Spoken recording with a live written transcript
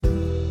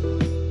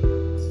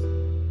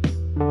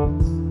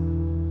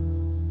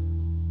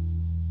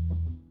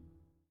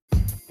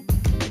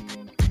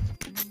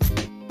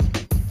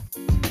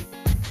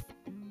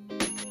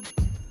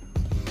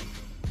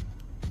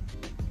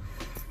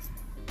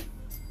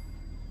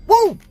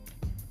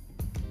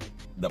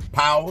The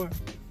power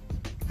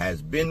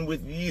has been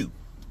with you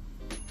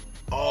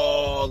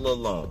all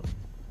along.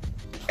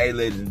 Hey,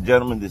 ladies and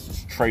gentlemen, this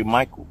is Trey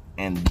Michael,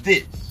 and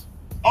this,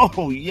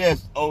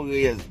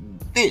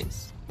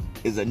 this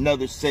is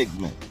another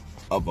segment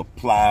of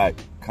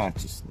Applied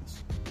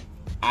Consciousness.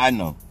 I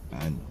know.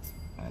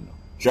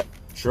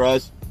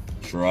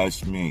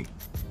 Trust me.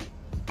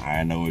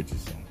 I know what you're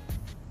saying.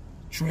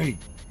 Trey,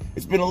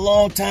 it's been a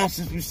long time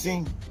since we've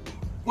seen you.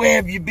 Where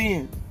have you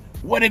been?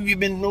 What have you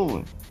been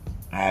doing?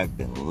 I have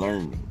been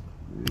learning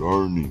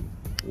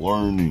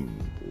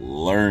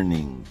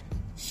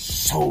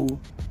so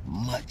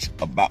much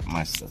about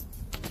myself.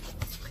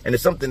 And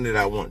it's something that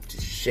I want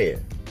to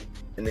share.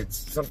 And it's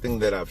something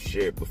that I've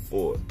shared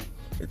before.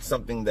 It's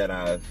something that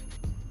I've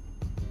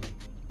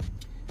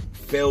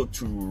failed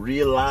to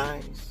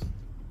realize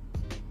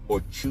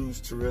or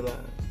choose to realize.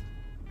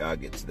 I'll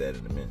get to that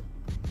in a minute.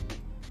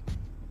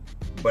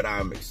 But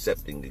I'm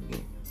accepting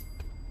again.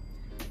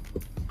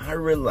 I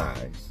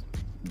realize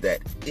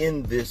that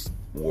in this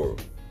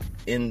world,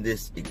 in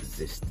this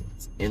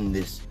existence, in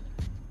this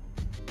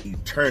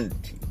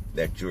eternity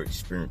that you're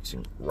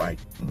experiencing right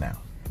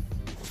now,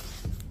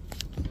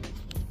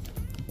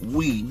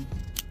 we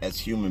as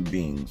human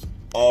beings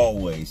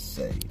always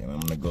say, and I'm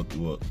going to go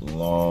through a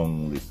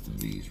long list of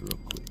these real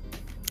quick.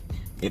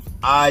 If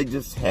I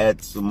just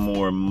had some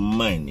more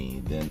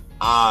money, then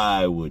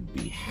I would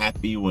be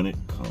happy when it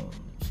comes.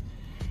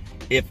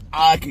 If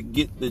I could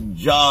get the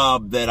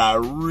job that I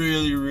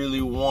really,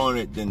 really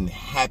wanted, then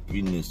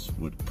happiness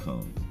would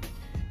come.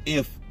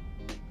 If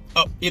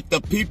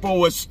the people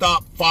would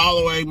stop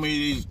following me,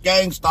 these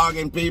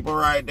gang-stalking people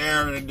right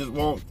there, and it just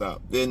won't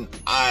stop, then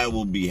I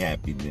will be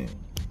happy then.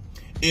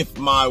 If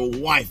my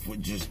wife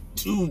would just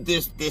do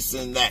this,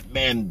 and that,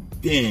 man,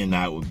 then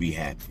I would be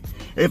happy.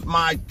 If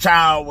my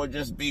child would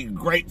just be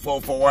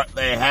grateful for what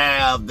they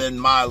have, then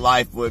my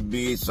life would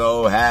be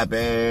so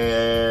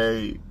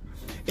happy.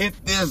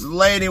 If this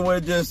lady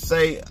would just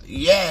say,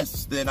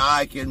 yes, then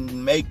I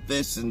can make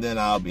this and then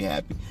I'll be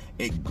happy.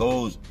 It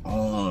goes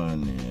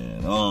on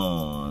and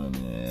on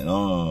and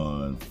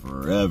on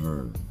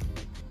forever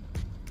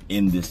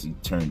in this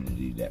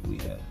eternity that we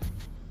have.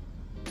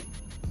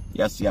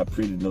 Y'all see how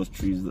pretty those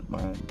trees look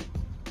behind me?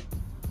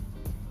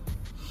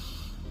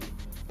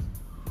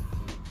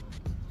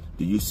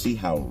 Do you see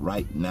how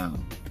right now,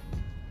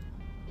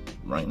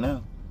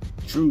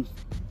 truth,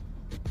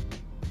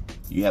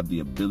 you have the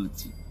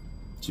ability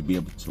to be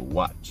able to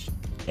watch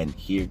and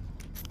hear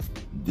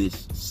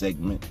this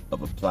segment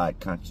of Applied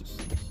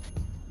Consciousness?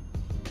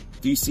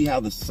 Do you see how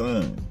the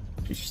sun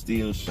is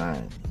still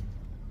shining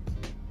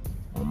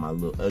on my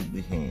little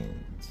ugly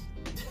hands?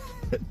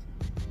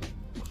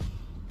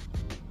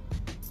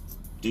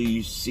 Do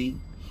you see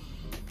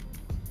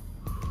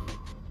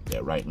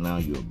that right now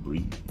you're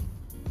breathing?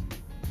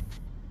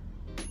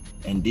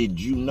 And did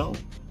you know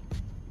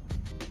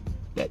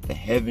that the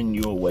heaven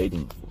you're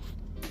waiting for,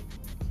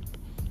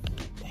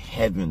 the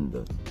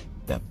heaven,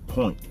 that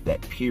point, that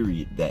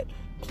period, that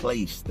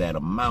place, that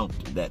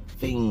amount, that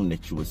thing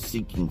that you were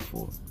seeking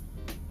for,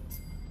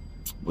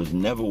 was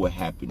never where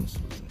happiness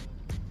was at?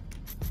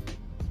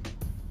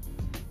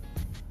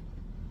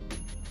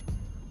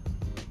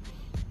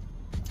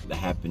 The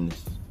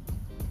happiness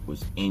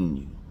was in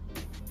you.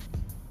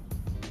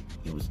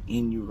 It was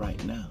in you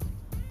right now.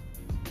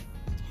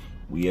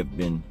 We have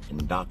been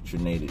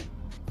indoctrinated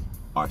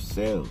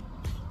ourselves,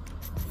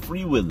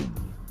 free willingly,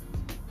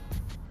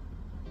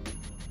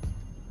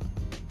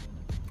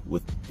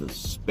 with the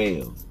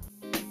spell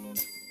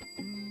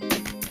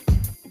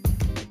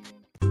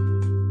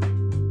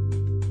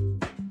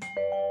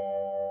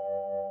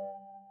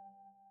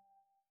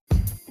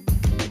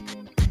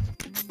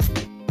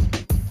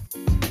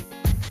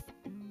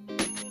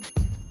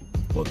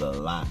or the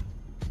lie.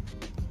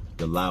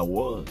 The lie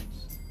was,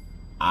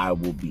 I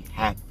will be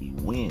happy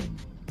when.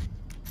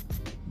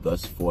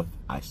 Thus forth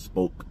I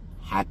spoke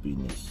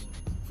happiness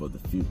for the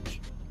future.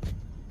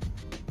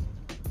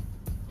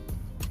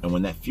 And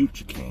when that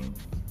future came,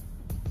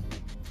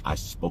 I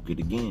spoke it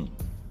again.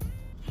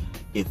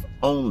 If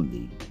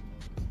only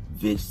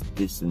this,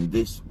 and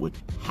this would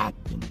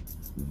happen,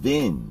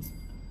 then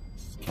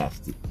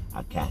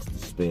I cast the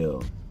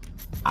spell,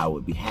 I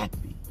would be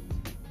happy.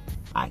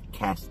 I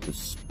cast the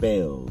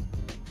spell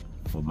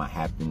for my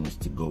happiness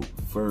to go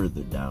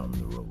further down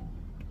the road.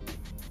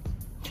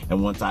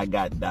 And once I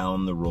got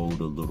down the road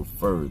a little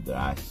further,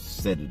 I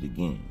said it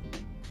again.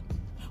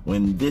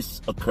 When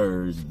this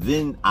occurs,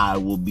 then I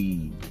will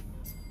be,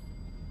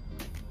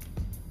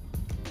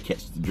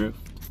 catch the drift,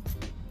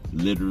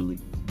 literally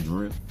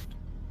drift.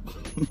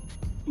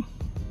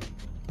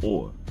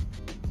 Or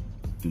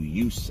do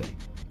you say,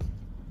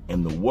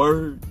 in the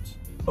words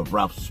of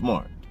Ralph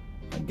Smart,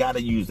 I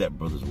gotta use that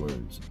brother's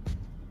words,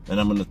 and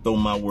I'm gonna throw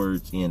my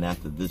words in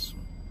after this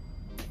one.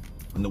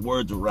 In the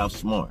words of Ralph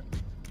Smart,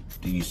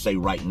 do you say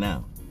right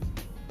now,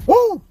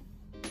 woo!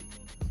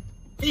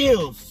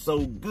 Feels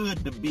so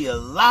good to be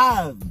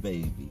alive,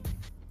 baby.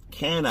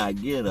 Can I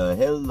get a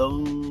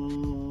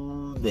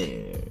hello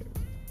there?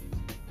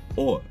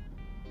 Or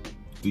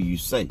do you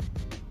say,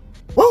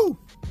 woo!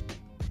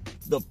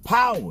 The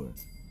power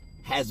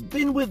has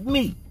been with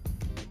me.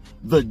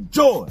 The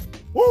joy,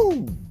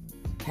 woo,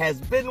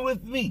 has been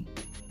with me.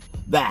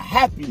 The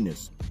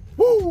happiness,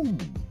 woo,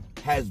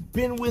 has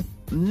been with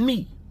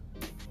me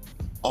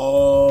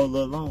all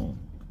along.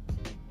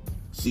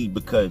 See,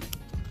 because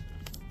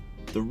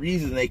the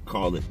reason they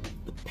call it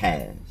the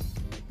past,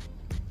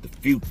 the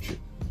future,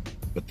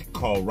 but they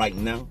call right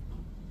now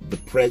the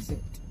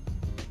present,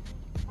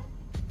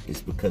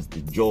 is because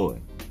the joy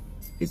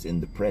is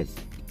in the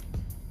present.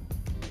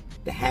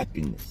 The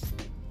happiness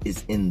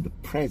is in the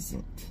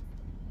present.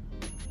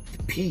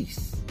 The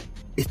peace,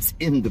 it's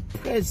in the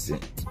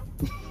present.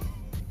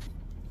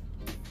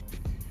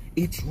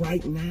 It's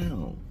right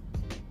now.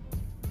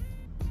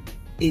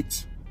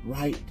 It's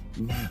right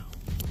now.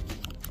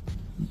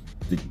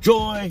 The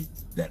joy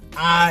that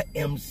I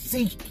am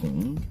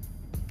seeking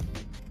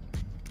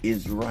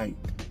is right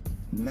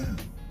now.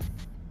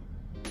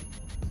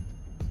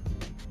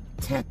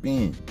 Tap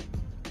in.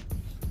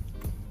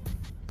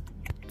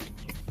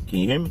 Can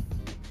you hear me?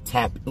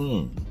 Tap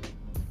in.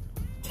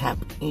 Tap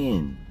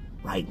in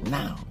right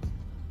now.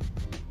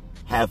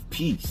 Have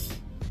peace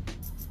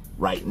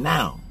right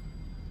now.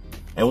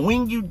 And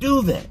when you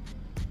do that,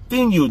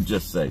 then you'll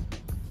just say,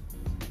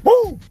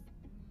 woo!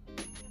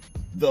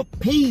 The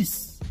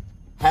peace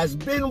has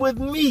been with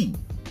me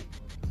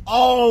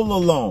all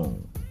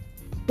along.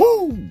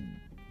 Woo!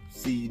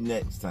 See you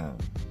next time.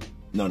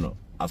 No,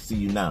 I'll see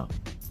you now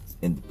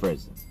in the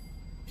present.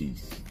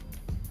 Peace.